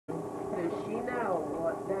know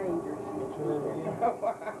what danger she's in.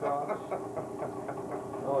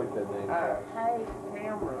 I like that name, Josh. Hey,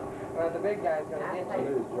 camera. Well, the big guy's gonna get It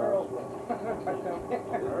you. is Joshua.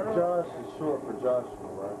 Josh is short for Joshua,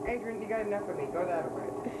 right? Adrian, you got enough of me. Go that way.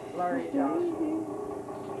 Laurie, Josh.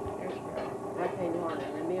 There she goes. I can't hardly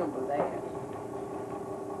remember that.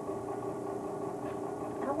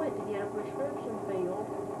 I went to get a prescription filled.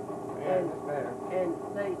 Yeah, that's better. And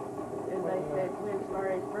they said, when's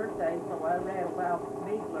Larry's birthday? So I read about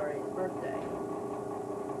Big Larry's birthday.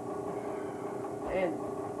 And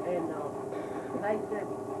they said,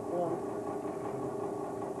 well,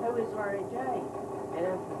 who is Larry J? And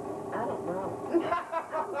I said, I don't know. I'm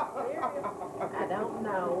serious. I don't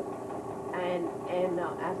know. And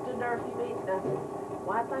I stood there a few minutes and I said,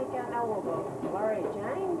 well, I think I know of a Larry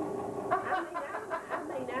James.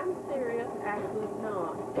 I'm serious. I could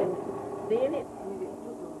not. And then it.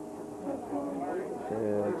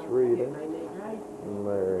 Yeah, it's Rita and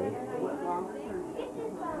Larry.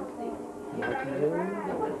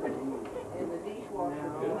 And the dishwasher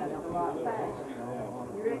went a lot fast.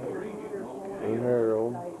 You reckon? And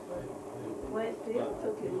Harold. Well, it still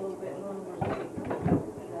took it a little bit longer to get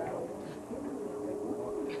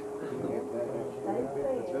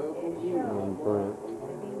And Brent.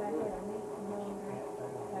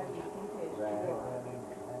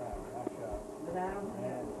 But I don't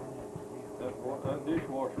have. That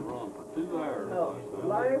dishwasher run for 2 hours. No,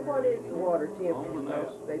 Larry, what is the water temperature?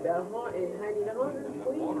 They got hot, it had it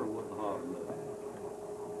 120. Water wasn't hot enough.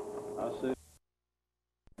 I said.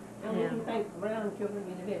 And what do you think brown children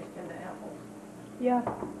get the best in the apples? Yeah.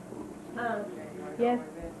 Yes.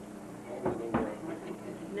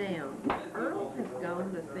 Now, Earl has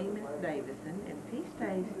gone to see Miss Davison, and if he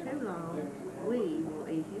stays too long, we will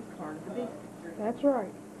eat his part of the biscuit. That's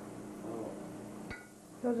right.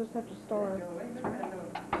 He'll just have to starve.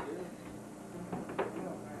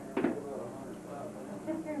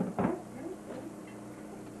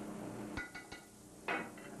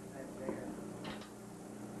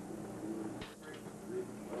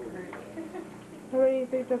 How many do you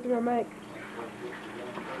think that's gonna make?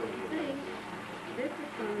 See, this is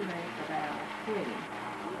going to make about 20.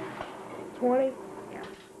 20? Yeah,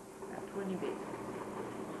 about 20 biscuits.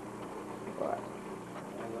 What?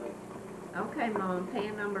 Okay, Mom,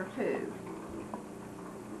 pan number 2. If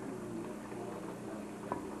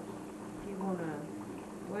you want to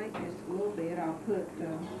wait just a little bit, I'll put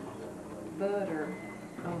butter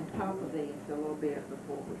on top of these a little bit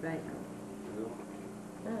before we bake them.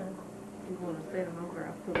 If you want to set them over,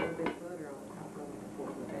 I'll put a little bit of butter on top of them before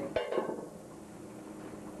we bake them.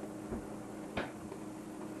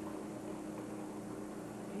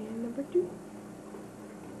 And number 2.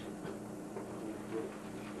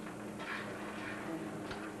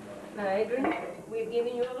 Now, Adrian, we've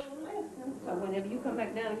given you a little lesson, so whenever you come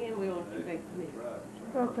back down again, we want you to make the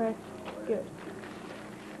biscuits. Okay. Good.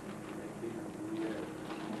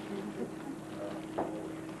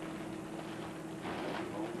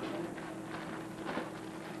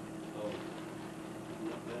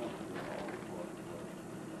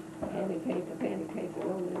 Pancake,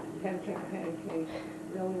 rolling, pancake,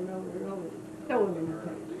 rolling. Throw them in the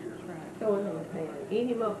pan. Throw them in the pan. Eat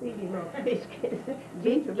him up biscuits.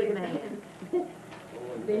 Biscuit man.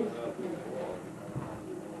 Biscuit.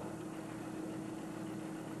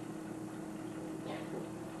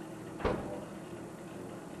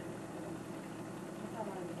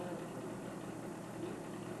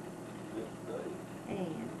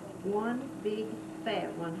 And one big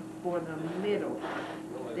fat one for the middle.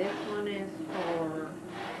 This one is for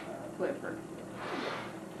Clifford.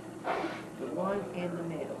 The one in the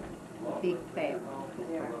middle. Big fat one for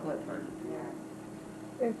Clifford.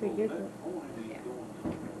 If he gets it. Yeah.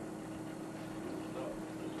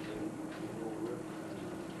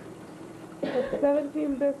 That's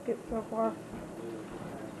 17 biscuits so far.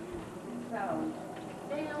 So,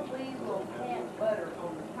 now we will pat butter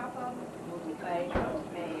on the top of them. We'll be baked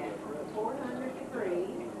at 400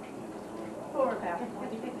 degrees for about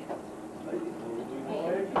 20 minutes. And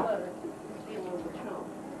the butter is still on the chunk.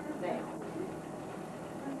 Now,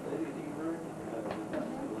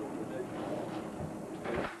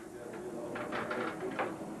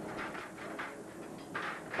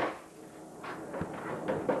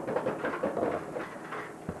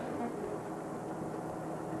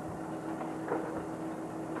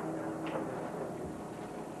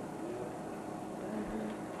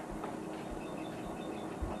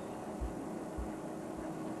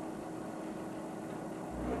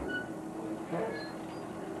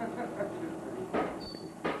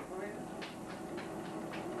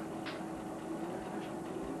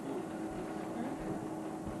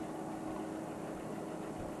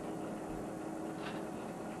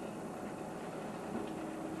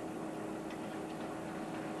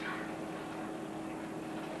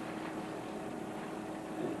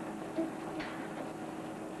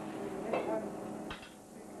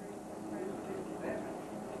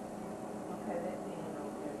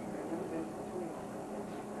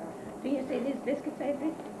 you see these biscuits,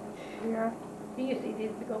 Adrian? Yeah. Do you see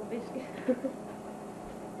these big old biscuits?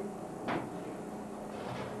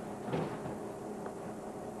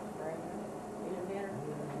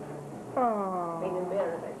 Feeling Aww.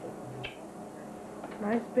 better, don't you?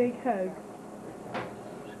 Nice big hug.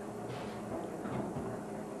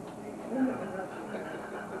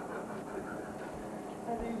 I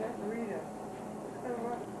think that's Rita.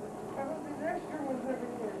 I hope these extra ones over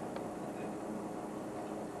here.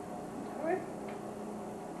 What? It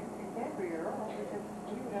can't be Earl, because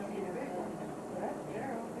you must be the big one. That's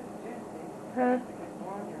Gerald, this is Jesse. Huh? This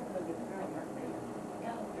one, your cousin's girl, right there.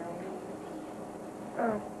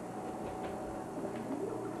 Oh.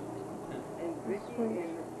 And Vicky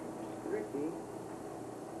and Ricky.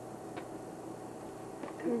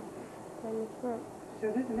 On the front. So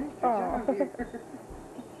there's an extra job here.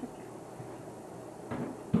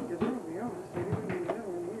 Because I'll be honest, they didn't even know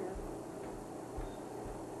in here.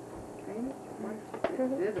 Ain't it?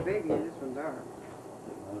 There's a baby in this one's arm.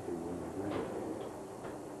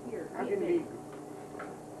 Here, I eat can this. be.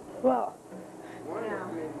 Well, One Now,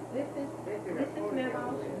 of them. this is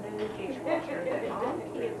Mamaw's new dishwasher that all the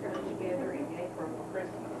kids got together and gave her for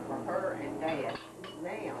Christmas, for her and Dad.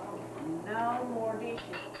 Now, no more dishes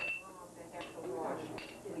for Mom to have to wash.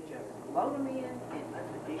 We just load them in and let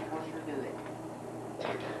the dishwasher do it.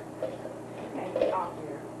 Okay, off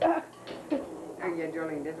here. Oh yeah,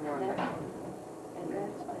 Jolene, this one. And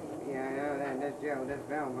that's me. Yeah, I know that. That's Joe. That's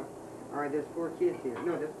Velma. All right, there's 4 kids here.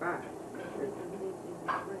 No, there's 5.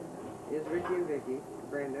 It's Ricky and Vicky,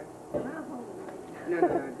 Brenda. No.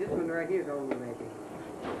 This one right here is older baby.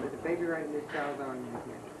 There's a baby right in this child's arm right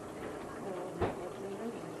here.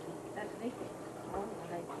 That's Nikki. Oh,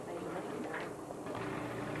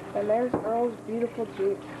 and there's Earl's beautiful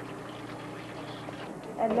Jeep.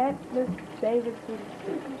 And that's Miss Davidson's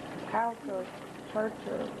house or church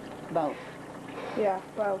or... Both. Yeah,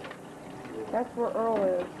 both. That's where Earl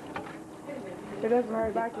is. If he doesn't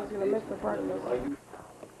hurry back, he's gonna miss the part of this.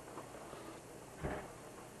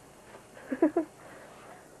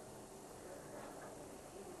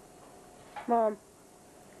 Mom.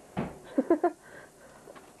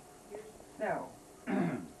 So,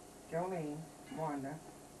 Jolene, Wanda,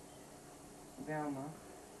 Velma.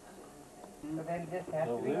 So then this has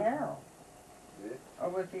to be Harold. Or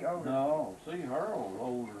was he older? No, see, Harold's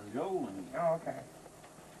older than Jolene. Oh, okay.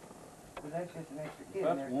 So that's just an extra kid in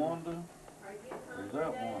That's there. Wanda. Is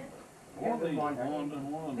that one? One of these Wanda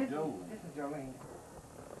and one of This Jolene. is Jolene.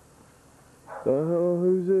 Don't know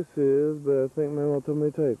whose this is, but I think Mamaw told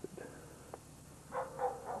me to tape it.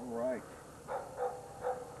 All right.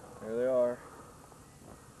 There they are.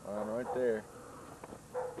 Line right there.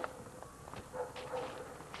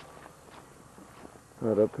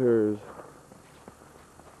 Right up here is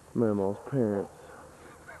Mamaw's parents.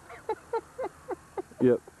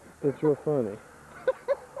 Yep, that's real funny.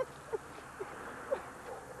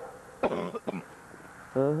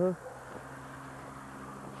 Uh-huh.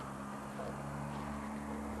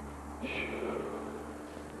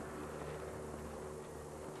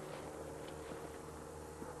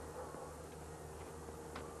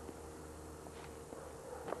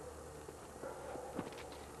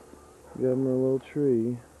 Got him a little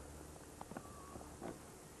tree.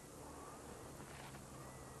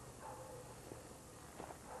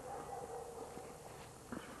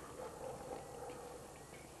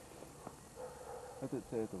 What's it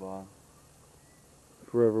say at the bottom?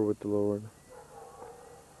 Forever with the Lord.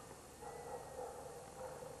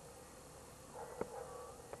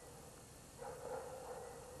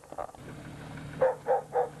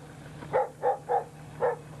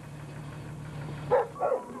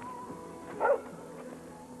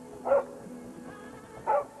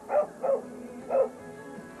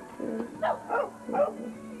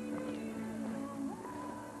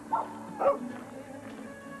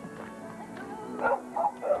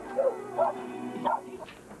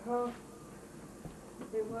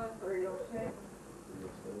 It was 306.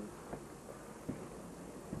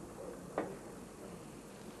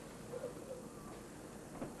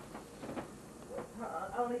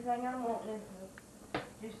 Only thing I'm wanting is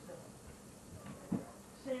just a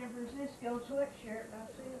San Francisco sweatshirt,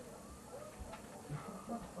 that's it.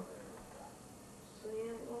 See, I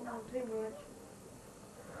ain't want too much.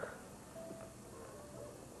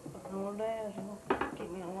 Oh, Dad's gonna get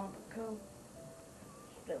me a lump of coal.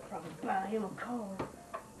 They'll probably buy him a car.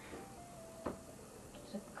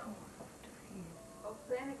 It's a car. Oh,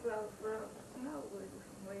 Santa Claus brought snow with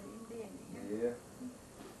him, didn't he? Yeah.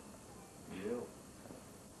 Yep.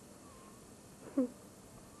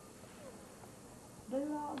 Do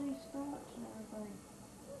all these stunts and everything.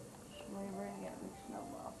 Swear, got me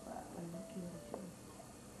snowball fighting.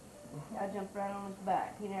 jumped right on his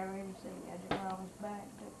back. He never even seen me. I jumped right on his back,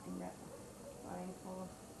 jumped him right my ankle.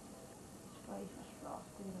 His face was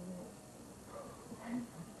frosted a bit.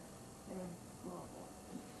 And, well,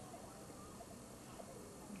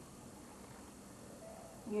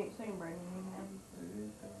 you ain't seen Brandon, have you?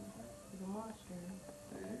 He's a monster.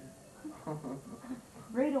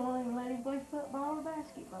 Rita won't even let him play football or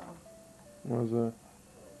basketball. Why's that?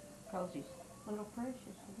 Cause he's little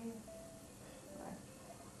precious again.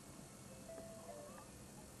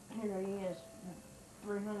 Here he is,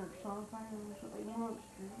 300-some pounds with a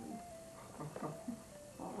monster.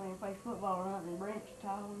 Won't let him play football or nothing. Brent's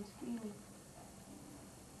tall and skinny.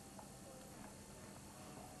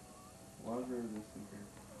 Why is there this in here?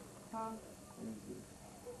 Huh? What is this?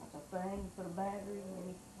 That's a thing for the battery, and then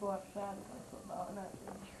you go outside and play football at night.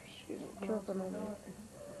 Shouldn't tripping on that.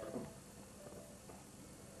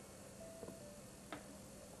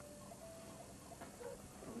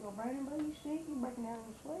 Well, Brandon, buddy, you sick? You breaking out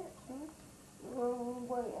in the sweat, son? Oh,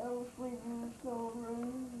 wait, I was sleeping in the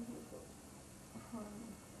storeroom.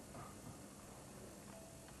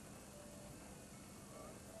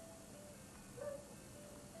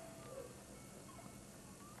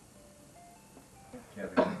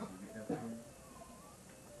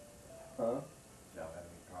 Huh? Y'all have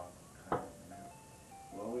any problem?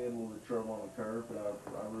 Well, we had a little bit of trouble on the curb, but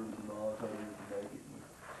I rooted them all. I told her to make it.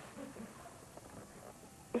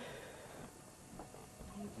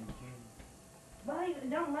 Buddy, it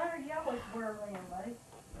don't matter, you always wear them, buddy.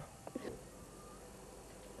 You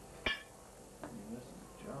missing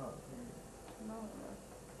the job here. No,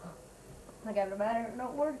 no. I got a matter, it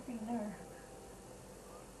don't work either.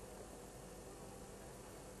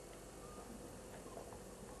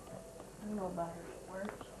 I know about it, it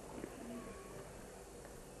works.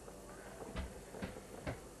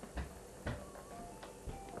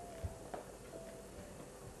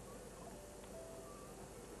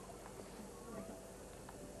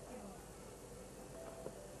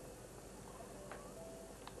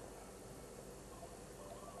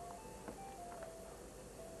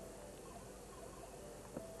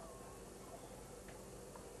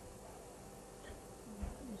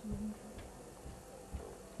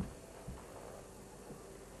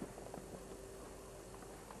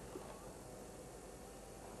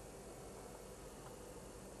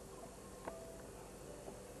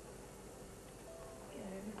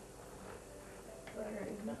 Butter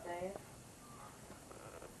is not that.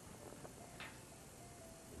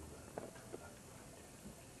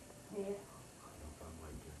 Yeah.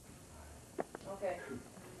 Okay.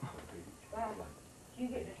 Right. You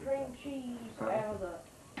get the cream cheese out of the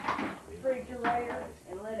refrigerator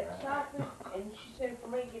and let it soften, and she said for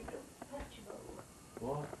me to get the punch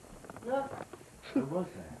bowl. What? Nothing. Who was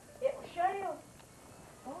that? It was shelled.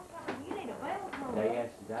 Oh, you need a bell phone. They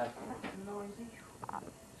asked you that. That's noisy.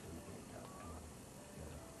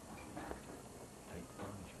 Take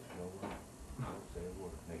punch, go away. Don't say a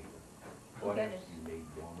word, neither. You What got else this. do you need,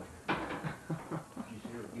 woman? Did you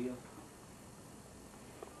see her gift?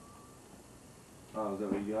 Oh, is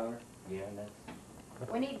that what you got her? Yeah,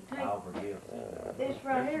 that's We need to take all her gifts. this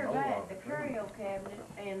right here back, the curio cabinet,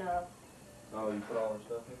 and Oh, you put all her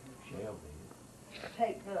stuff in here? Shelby.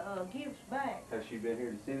 take the gifts back. Has she been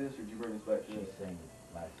here to see this, or did you bring this back to She this? seen it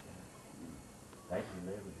last time. They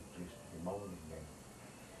delivered it just the morning, and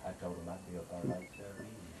I told them I'd be up there late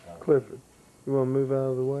Saturday evening. so Clifford, you want to move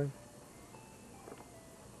out of the way?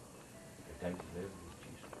 If they delivered it,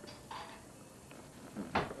 just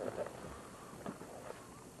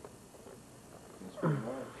It's pretty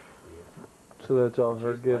much. So that's all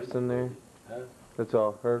her gifts in there? Huh? That's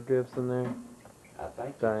all her gifts in there? I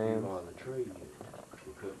think Diane's. you on the tree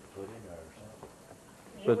you couldn't put in there or something.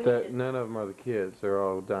 Yeah, But we that need none of them are the kids. They're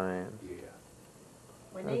all Diane's. Yeah.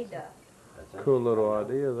 we need to. That's Cool it. little I know.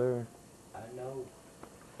 idea there. I know.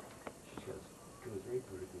 She's got 2 or 3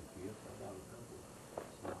 pretty good gifts. I got a couple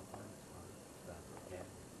small things for her. Stuff like that.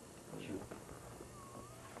 Shoot.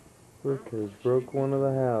 Rick has broke one of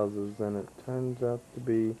the houses, and it turns out to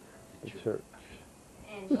be the church.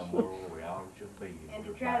 And, Somewhere where we all should be. and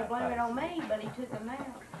to try to blame it on me, but he took them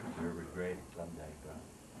out. You'll regret it someday, bro.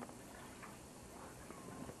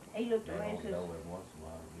 He looked They at me and don't says, know every once in a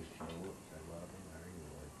while, just show up and say, well, I've been there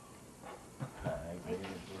anyway. I ain't been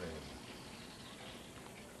in forever.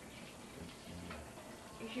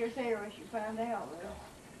 you sure seen her when she found out, Will?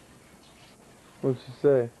 What'd she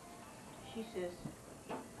say? She says,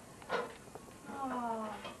 oh,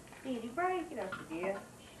 did you break it? I said, yeah.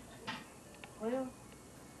 Well,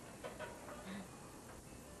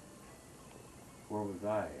 Where was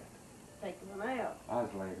I at? taking them out. I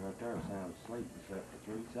was laying right there, sound asleep, and slept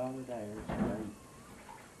for 3 solid hours straight.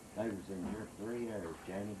 They was in here 3 hours,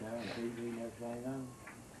 Janny down, TV and everything on.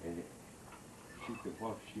 And she said,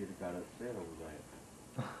 what if she'd have got upset over that?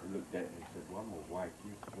 He looked at me and said, well, I'm gonna whack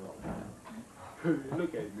you throat.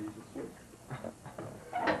 Look at me, he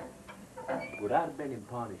said, would I have been in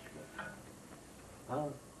punishment? Huh?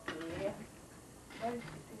 Yeah.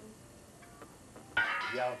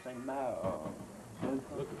 Y'all seen my,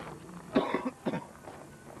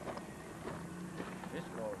 this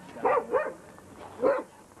girl's got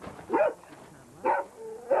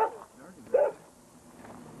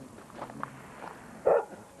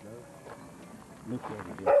look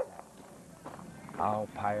at this. All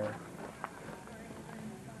power.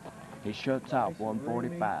 It shuts off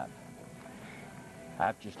 145.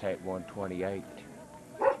 I've just had 128.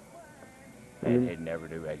 And it'd never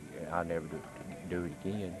do it. I'll never do it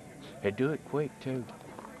again. It do it quick too.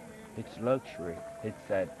 It's luxury. It's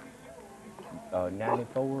that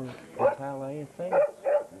 94 Impala SS.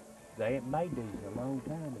 They ain't made these in a long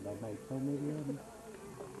time, and they made so many of them.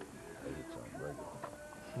 It's unreal.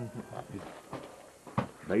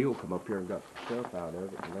 They'll come up here and got some stuff out of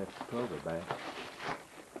it and left the cover back.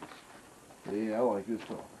 Yeah, I like this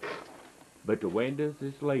car. But the windows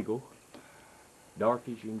is legal. Dark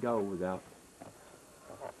as you can go without.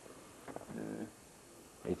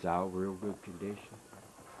 Yeah. It's all real good condition.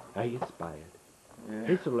 Hey, it's bad. Yeah.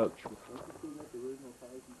 It's a luxury.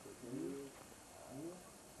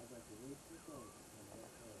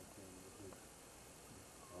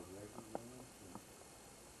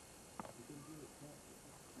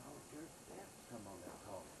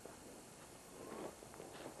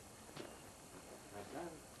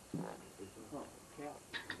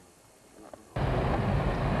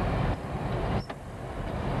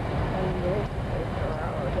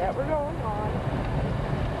 That we're going on.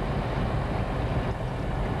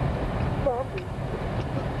 Bumpy.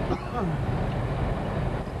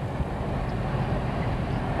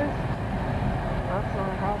 That's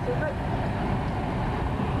our house, is it?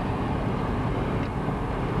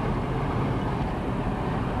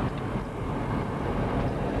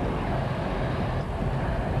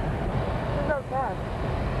 There's no cat.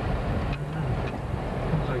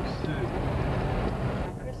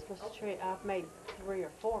 Christmas tree, I've made 3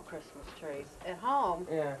 or 4 Christmas trees. At home,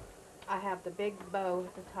 Yeah. I have the big bow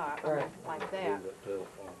at the top, Right. like that,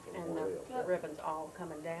 and the ribbons all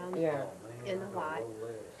coming down Yeah. in the white.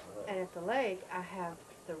 And at the lake, I have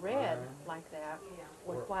the red like that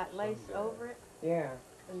with white lace over it, Yeah.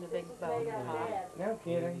 and the big bow at the top, No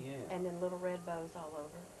kidding. and then little red bows all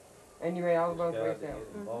over. And you made all the bows for yourself.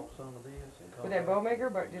 With that bow maker,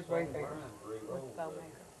 but just wave fingers. With bow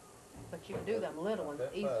maker. But you can do them little ones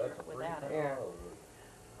easier without it.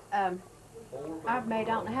 Yeah. I've made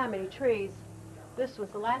I don't know how many trees. This was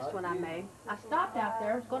the last one I made. I stopped out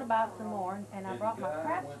there, I was going to buy some more, and I brought my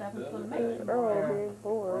craft stuff and was going to make some more. Earl being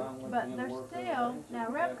bored. But they're still, now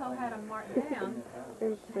Repco had them marked down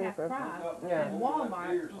half price, Yeah. and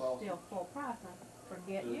Walmart was still full price. I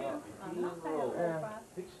forget you, I'm not saying full Yeah. price.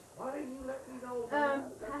 I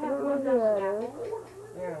have one dust apple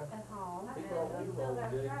Yeah. at home, and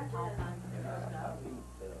all kinds of stuff.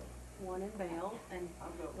 One in Bell's, and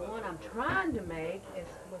the one I'm trying to make is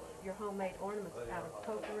with your homemade ornaments out of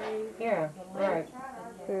potpourri. Yeah, the right. lace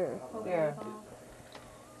and the Yeah. potpourri Yeah. balls.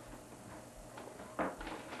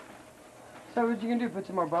 So what you gonna do? Put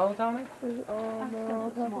some more bows on it? There's I'm just gonna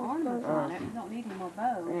put some more ornaments on it. You don't need any more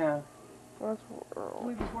bows. Yeah. That's for Earl.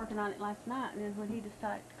 We was working on it last night, and then when he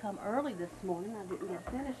decided to come early this morning, I didn't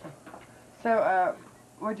get finished. So,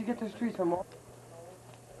 where'd you get those trees from?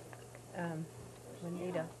 We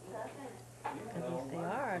need a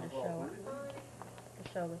VCR to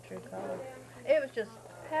show the true color. It was just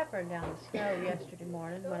peppering down the snow yesterday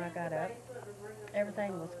morning when I got up.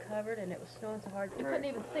 Everything was covered, and it was snowing so hard you couldn't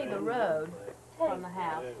even see the road from the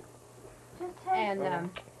house. And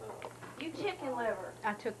You chicken liver.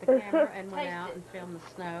 I took the camera and went Taste out it. and filmed the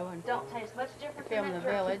snow and Don't taste much different from filmed the that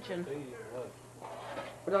jerky. village and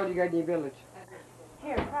What all you got in your village?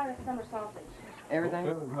 Here, try the summer sausage. Everything?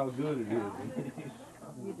 How good it is.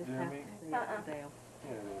 you just have to see it, Dale.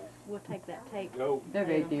 We'll take that tape They've on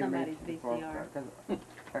ate deer somebody's meat. VCR.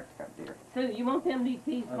 Truck's got deer. So you want them to eat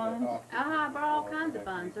these buns? I brought all kinds of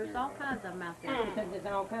buns. There's all kinds of them out there. Because there's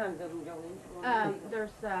all kinds of them going. There's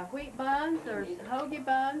wheat buns, there's hoagie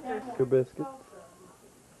buns, there's Good biscuits.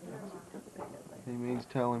 He means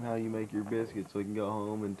tell him how you make your biscuits so he can go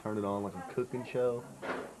home and turn it on like a cooking show.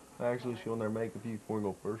 Actually, she'll never make a few before we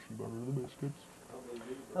go first. You butter the biscuits.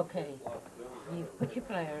 Okay, you put your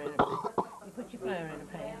flour in a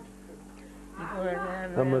pan. You pour it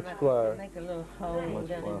down How much flour? Make a little hole How much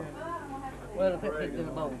down in flour? there. Well, if it big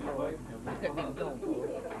little bowl for it. It's got big bowl for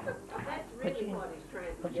it.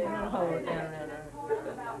 Put your little hole down around there.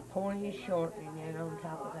 Pour your shortening in on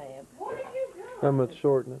top of that. How much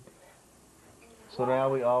shortening? So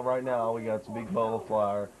now right now all we got's a big bowl of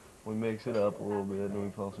flour. We mix it up a little bit and we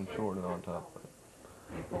put some shortening on top of it.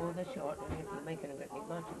 You pour the shortening. If you're making a big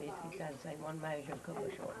bunch of biscuits, I'd say 1 measure cup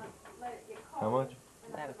of shortening. How much?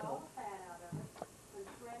 About a cup.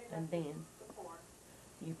 And then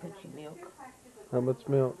you put your milk. How much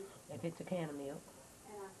milk? If it's a can of milk,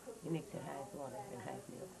 you mix it half water and half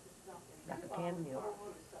milk. Like a can of milk.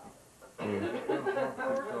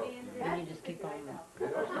 And you just keep on starting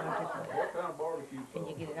this way. And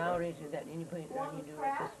you get it all ready to that, and you put it in there and you do it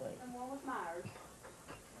this way.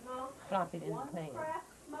 Flop it in the pan.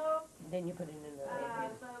 Then you put it in the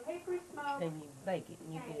oven. Then you bake it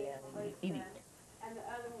and you get it out and you eat it.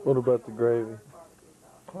 What about the gravy?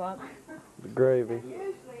 What? The gravy.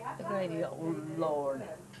 The gravy, oh Lord.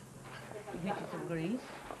 You get you some grease.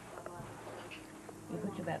 You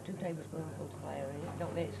put you about 2 tablespoonfuls of flour in it.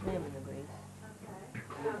 Don't let it slim in the grease.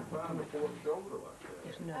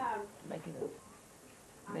 Just enough to make it up.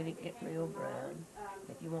 Let it get real brown.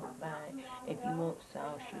 If you want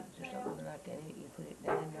sausage or something like that, you put it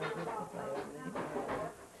down in there with the flour and let it brown.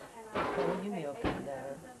 Just pour your milk in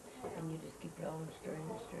there, and you just keep on stirring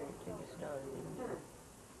and stirring till it's done.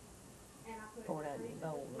 And pour it out in your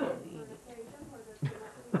bowl and you eat it.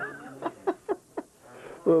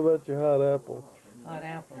 What about your hot apples? Hot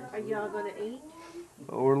apples. Are y'all gonna eat?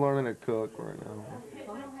 Oh, we're learning to cook right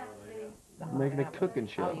now. Making a cooking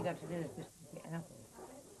show. All you got to do is just take your apples.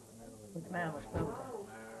 With mine was broken.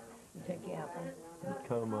 You take your apple.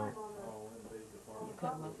 Cut them up. You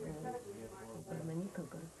cut them up good. You put them in your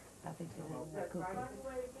cooker. I fix it in the cooker.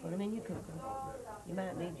 Put them in your cooker. You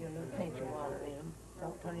might need your little pinch of water in them.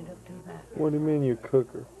 Don't turn it up too high. What do you mean your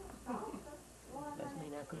cooker? That's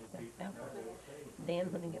mean I cook the apples.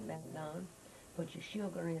 Then when they get back done, put your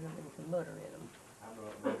sugar in them and some butter in them.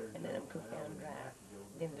 And let them cook down dry.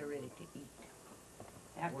 Then they're ready to eat.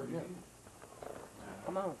 Afternoon.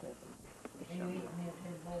 Come on, Clifford.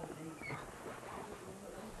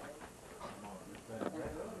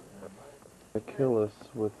 They kill us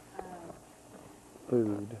with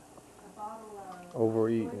food.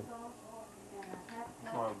 Overeating.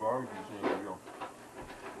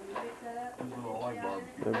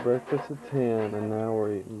 At breakfast at 10, and now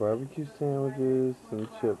we're eating barbecue sandwiches and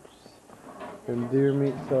chips, and deer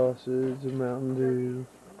meat sausage and Mountain Dew,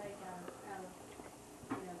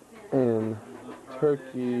 and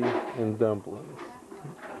turkey and dumplings.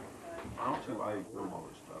 Don't you like filming all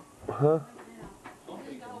this stuff? Huh?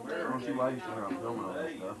 Don't you like filming all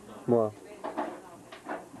this stuff? What?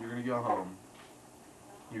 You're gonna go home.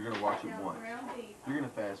 You're gonna watch it once. You're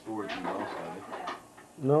gonna fast forward through most of it.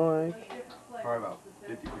 No, I ain't. Probably about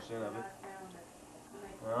 50% of it.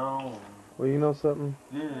 Oh. Well, you know something?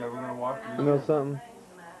 Yeah, we're gonna watch it. You know something?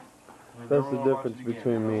 That's the difference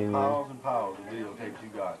between me and you. Piles and piles of videotapes you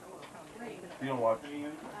got. You don't watch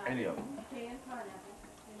any of them.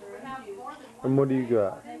 And what do you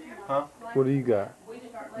got? Huh? What do you got?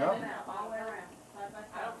 Nothing.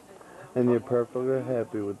 And you're perfectly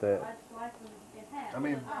happy with that. I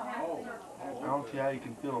mean, I don't see how you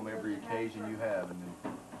can film every occasion you have, and then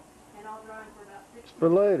It's for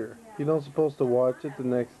later. You're not supposed to watch it the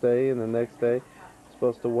next day and the next day. You're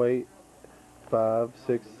supposed to wait 5,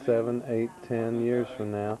 6, 7, 8, 10 years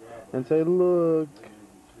from now and say, look,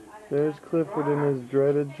 there's Clifford in his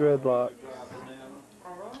dreaded dreadlocks.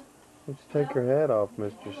 Let's take your hat off,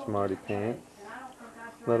 Mr. Smarty Pants.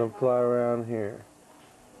 Let him fly around here.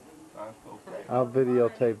 I'll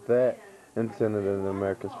videotape that and send it in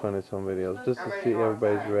America's Funniest Home Videos just to see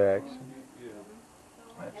everybody's reaction.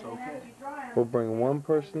 that's okay. We'll bring one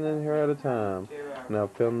person in here at a time and I'll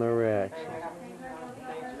film their reaction.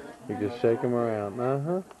 You just shake them around.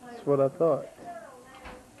 Uh-huh. That's what I thought.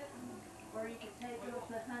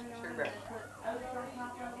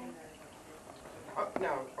 Oh,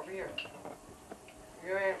 no, over here.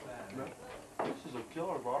 Your Aunt, This is a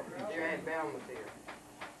killer barbecue. your Aunt Belle was here.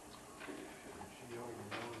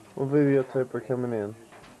 We'll videotape her coming in.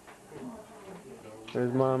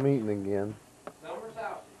 There's Mom eating again.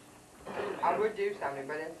 I would do something,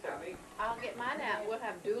 but it's I'll get mine out. We'll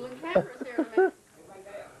have dueling cameras here in a minute.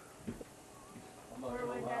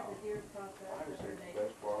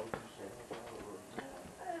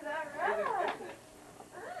 Is that right?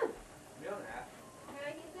 How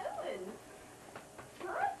you doing?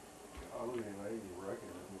 Huh?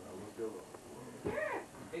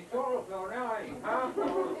 He's going up there now, ain't he? Huh?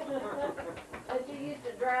 That you used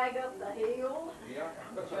to drag up the hill? Yeah.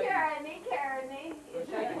 Carry me, carry me. Let's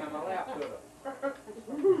take him on my lap to the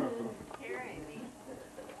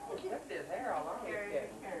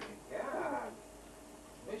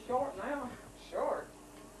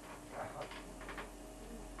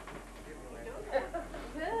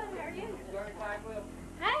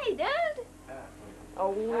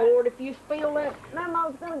you spill it,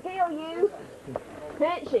 Mama's gonna kill you.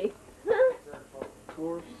 Can't she? Of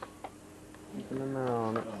course. Keeping an eye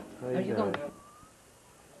on it. How Are you doing? gonna-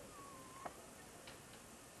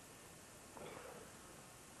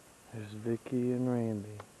 There's Vicky and Randy.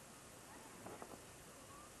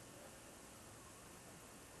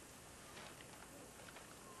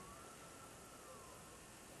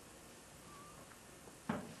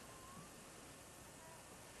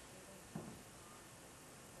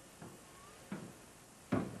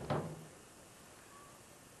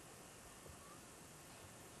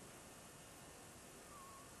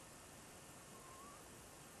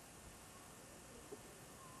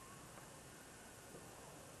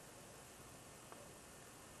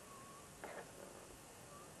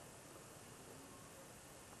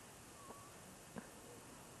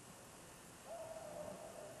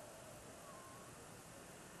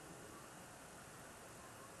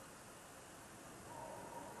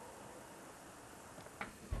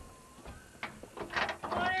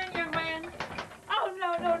 Come on in, young man. Oh,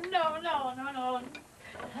 no.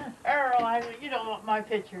 Earl, you don't want my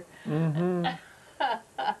picture. Mm-hmm.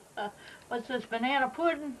 What's this, banana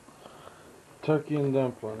pudding? Turkey and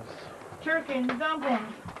dumplings. Turkey and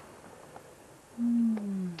dumplings.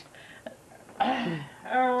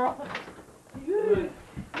 Earl, you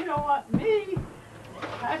don't want me.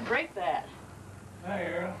 I'd break that.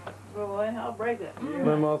 Hey, Earl. Boy, I'll break it.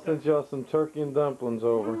 Mama sent y'all some turkey and dumplings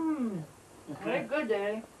over. They're good,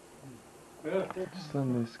 Daddy.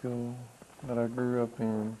 Sunday school that I grew up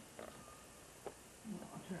in.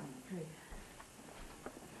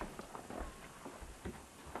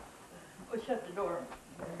 We'll shut the door.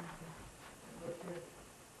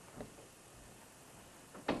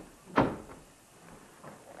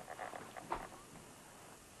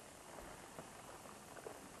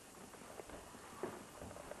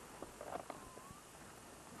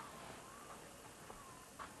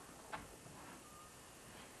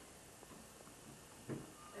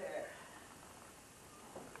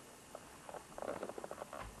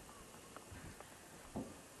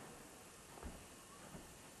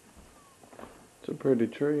 It's a pretty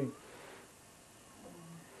tree.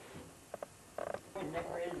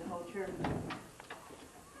 Decorated the whole church.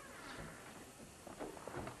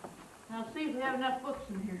 Now see if we have enough books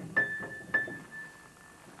in here.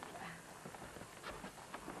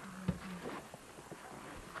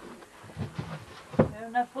 We have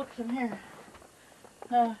enough books in here.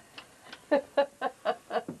 I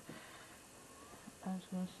was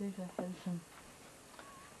going to see if I had some.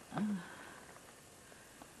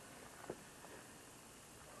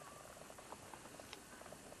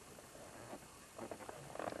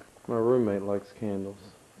 My roommate likes candles.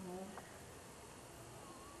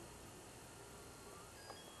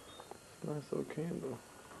 It's a nice little candle.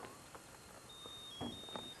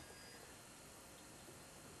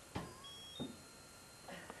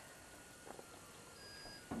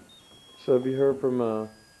 So have you heard from I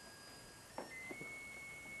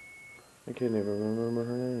can't even remember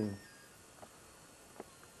her name.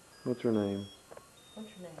 What's her name? What's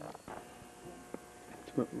your name?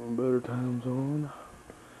 It's got my better times on.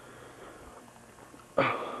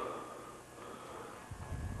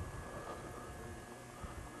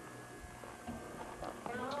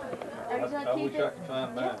 I wish I could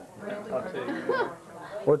find mine. I'll tell you.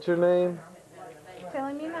 What's your name? Tell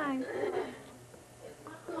him your name.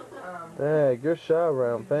 Dang, you're shy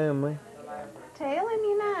around family. Tell him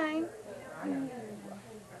your name.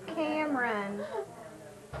 Cameron.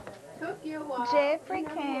 Took you a while. Jeffrey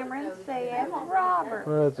Cameron Seth Roberts.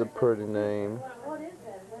 That's a pretty name. What is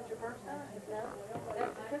that? Is that your birthday? No.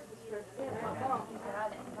 That's a Christmas present. Yeah, my mom. She said I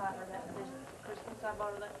didn't buy her that this Christmas. I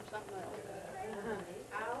bought her that for something else.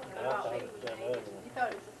 You thought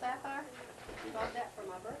it was a sapphire? You bought that for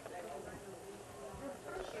my birthday.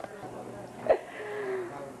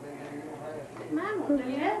 Mine will do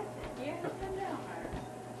that. Yeah, come down there.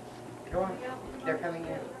 Go on. They're coming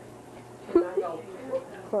in.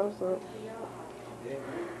 Close up.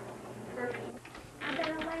 I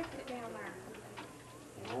better left it down there.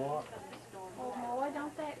 What? Oh boy,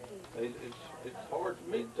 don't that keep. It's hard for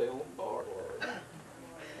me to tell them apart.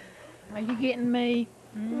 Are you getting me?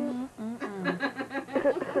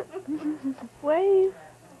 Wave.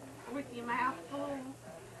 With your mouth full.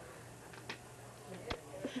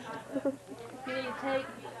 You need to take.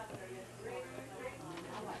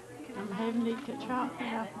 I'm having to get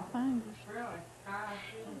chocolate off my fingers.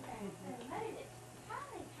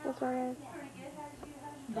 What's our name?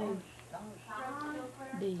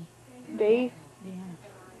 D. D.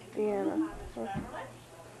 Deanna.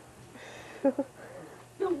 Deanna.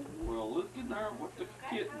 Well, look in there what the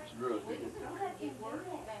kitten's drug.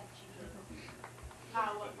 I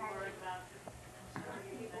wasn't worried about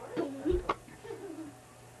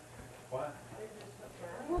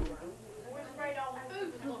we're afraid all the food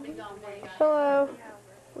was gonna be gone by then. Hello.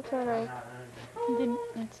 What's her name?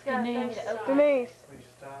 It's Denise. Denise. Please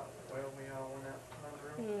stop. Well, we all went out to hunt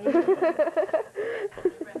room.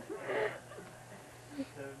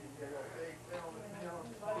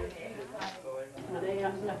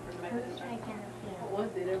 Was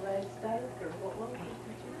it everybody's steak or what was it?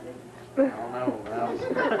 I don't know. I was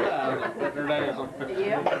putting her down.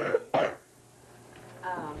 Yeah.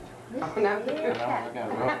 Oh, no. I got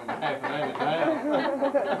rolling half an inch down.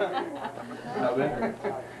 How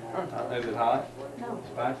big? Is it hot? No.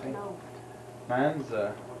 Spicy? No. Mine's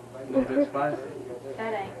a little bit spicy.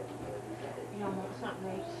 That ain't. You don't want something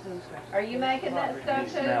to eat. Are you making that You stuff too?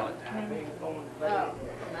 smell it. Oh.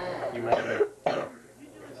 You make it.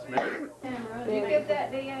 Smell it. Did you get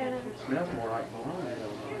that, Deanna? It smells more like bologna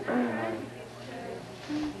though.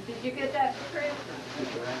 Did you get that for Christmas?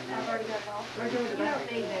 I've already got it all. You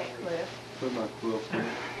don't need that, Cliff. Put my quilt in.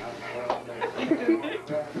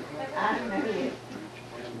 I know it.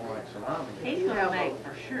 It's more like salami. He's gonna make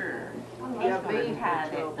for sure. He's gonna tie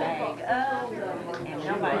that bag up, and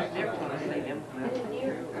nobody's never gonna see them clips.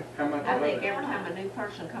 How much I was think it? every time a new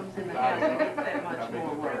person comes in the house, he gets that much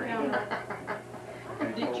more worried.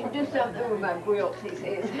 Did you do something with my grills, he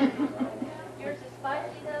says? Yours is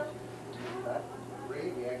spicy though?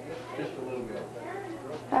 Just a little bit.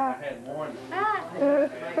 Ah. I had one. Ah. I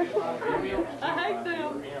hate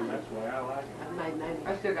them. That's the way I like it. I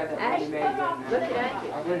still got that one you made. Look at that.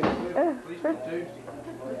 I really do. At least on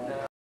Tuesday.